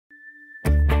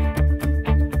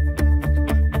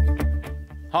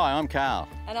Hi, I'm Carl.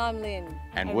 And I'm Lynn.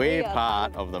 And we're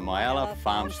part of the Myella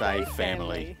Farmstay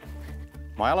family.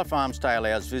 Myella Farmstay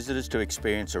allows visitors to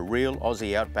experience a real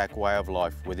Aussie outback way of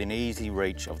life within easy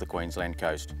reach of the Queensland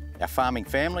coast. Our farming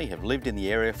family have lived in the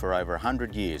area for over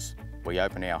 100 years. We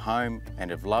opened our home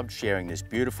and have loved sharing this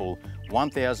beautiful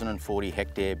 1,040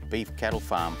 hectare beef cattle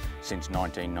farm since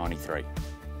 1993.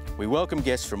 We welcome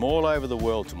guests from all over the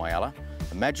world to Myella,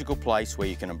 a magical place where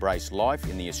you can embrace life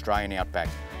in the Australian outback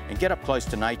and get up close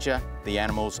to nature, the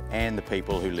animals and the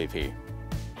people who live here.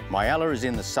 Myella is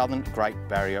in the southern Great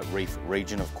Barrier Reef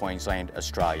region of Queensland,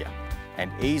 Australia,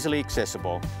 and easily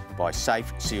accessible by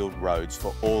safe sealed roads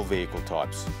for all vehicle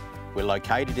types. We're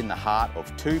located in the heart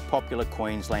of two popular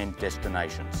Queensland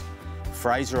destinations,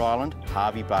 Fraser Island,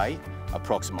 Hervey Bay,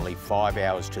 approximately 5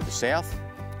 hours to the south,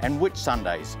 and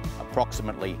Whitsundays,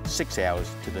 approximately 6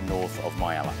 hours to the north of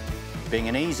Myella, being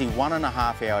an easy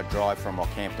 1.5 hour drive from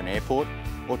Rockhampton Airport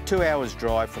or 2 hours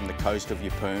drive from the coast of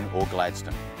Yeppoon or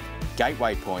Gladstone.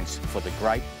 Gateway points for the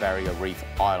Great Barrier Reef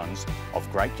Islands of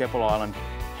Great Keppel Island,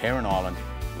 Heron Island,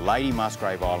 Lady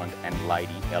Musgrave Island and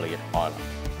Lady Elliot Island.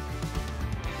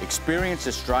 Experience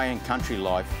Australian country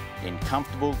life in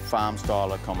comfortable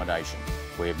farm-style accommodation.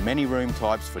 We have many room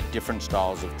types for different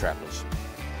styles of travellers.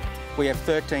 We have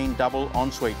 13 double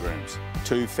ensuite rooms,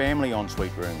 2 family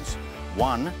ensuite rooms,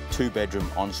 1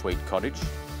 2-bedroom ensuite cottage,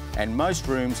 and most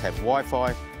rooms have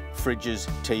Wi-Fi, fridges,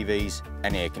 TVs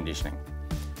and air conditioning.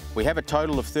 We have a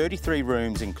total of 33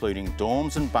 rooms including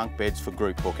dorms and bunk beds for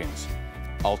group bookings.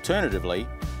 Alternatively,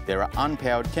 there are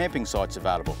unpowered camping sites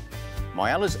available.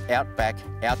 Myella's outback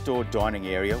outdoor dining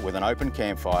area with an open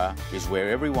campfire is where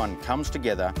everyone comes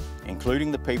together,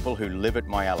 including the people who live at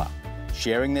Myella,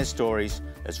 sharing their stories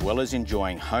as well as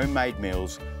enjoying homemade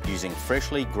meals using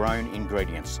freshly grown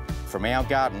ingredients from our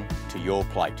garden to your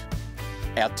plate.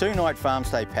 Our 2-night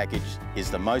farmstay package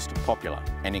is the most popular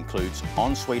and includes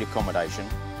ensuite accommodation,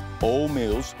 all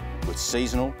meals with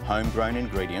seasonal homegrown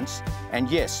ingredients, and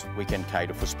yes, we can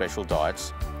cater for special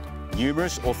diets,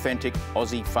 numerous authentic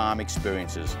Aussie farm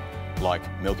experiences like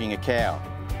milking a cow,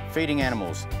 feeding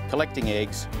animals, collecting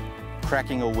eggs,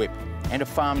 cracking a whip, and a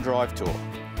farm drive tour.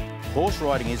 Horse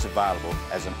riding is available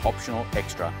as an optional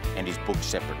extra and is booked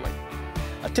separately.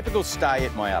 A typical stay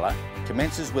at Myella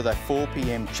commences with a 4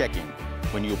 p.m. check-in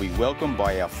when you'll be welcomed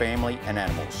by our family and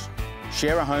animals.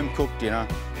 Share a home-cooked dinner,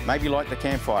 maybe light the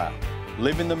campfire,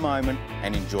 live in the moment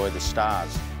and enjoy the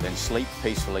stars, then sleep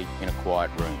peacefully in a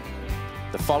quiet room.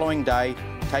 The following day,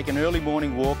 take an early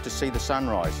morning walk to see the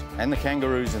sunrise and the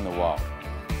kangaroos in the wild.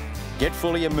 Get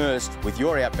fully immersed with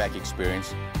your outback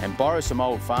experience and borrow some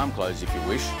old farm clothes if you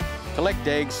wish. Collect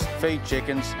eggs, feed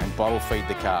chickens and bottle feed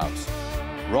the calves.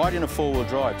 Ride in a 4-wheel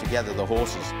drive to gather the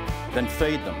horses, then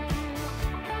feed them.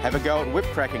 Have a go at whip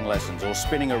cracking lessons or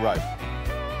spinning a rope.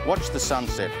 Watch the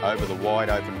sunset over the wide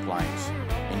open plains.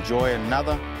 Enjoy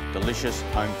another delicious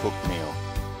home-cooked meal.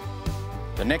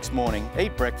 The next morning,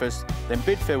 eat breakfast, then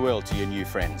bid farewell to your new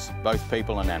friends, both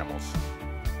people and animals.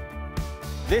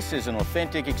 This is an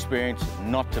authentic experience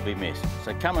not to be missed,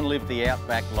 so come and live the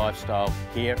outback lifestyle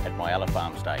here at Myella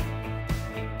Farmstay.